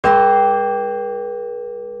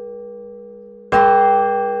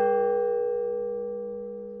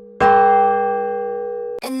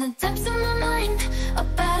depths of my mind. A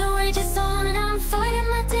battle rages on and I'm fighting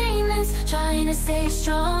my demons, trying to stay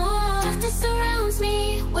strong. Darkness surrounds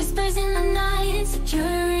me, whispers in the night,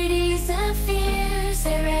 insecurities and fears,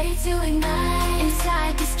 they're ready to ignite.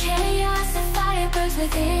 Inside this chaos, the fire burns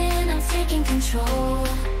within. I'm taking control,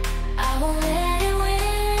 I won't let it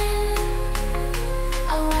win.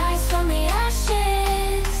 I'll rise from the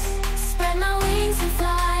ashes, spread my wings and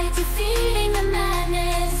fly, defeating the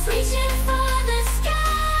madness, reaching for the sky.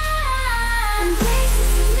 Embrace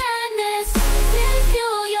the madness, then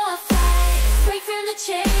fuel your fight. Break from the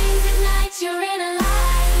chains, ignite your inner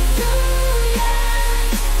light. Ooh, yeah.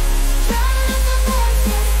 Drown out the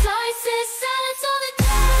voices, slices, silence all the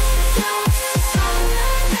doubt.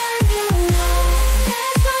 Stronger than you know.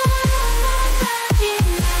 There's no one back in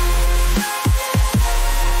now.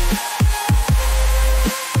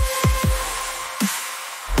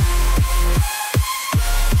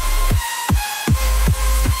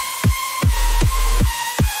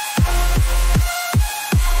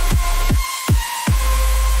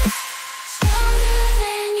 Stronger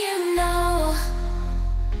than you know.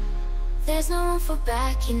 There's no room for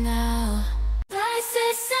backing now.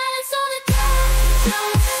 Voices, silence all the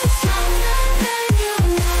doubt. Stronger than you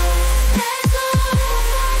know. There's no room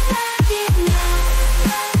for backing now.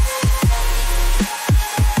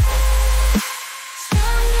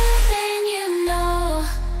 Stronger than you know.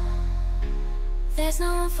 There's no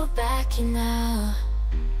room for backing now.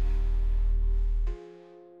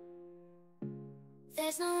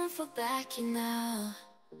 There's no room for backing now.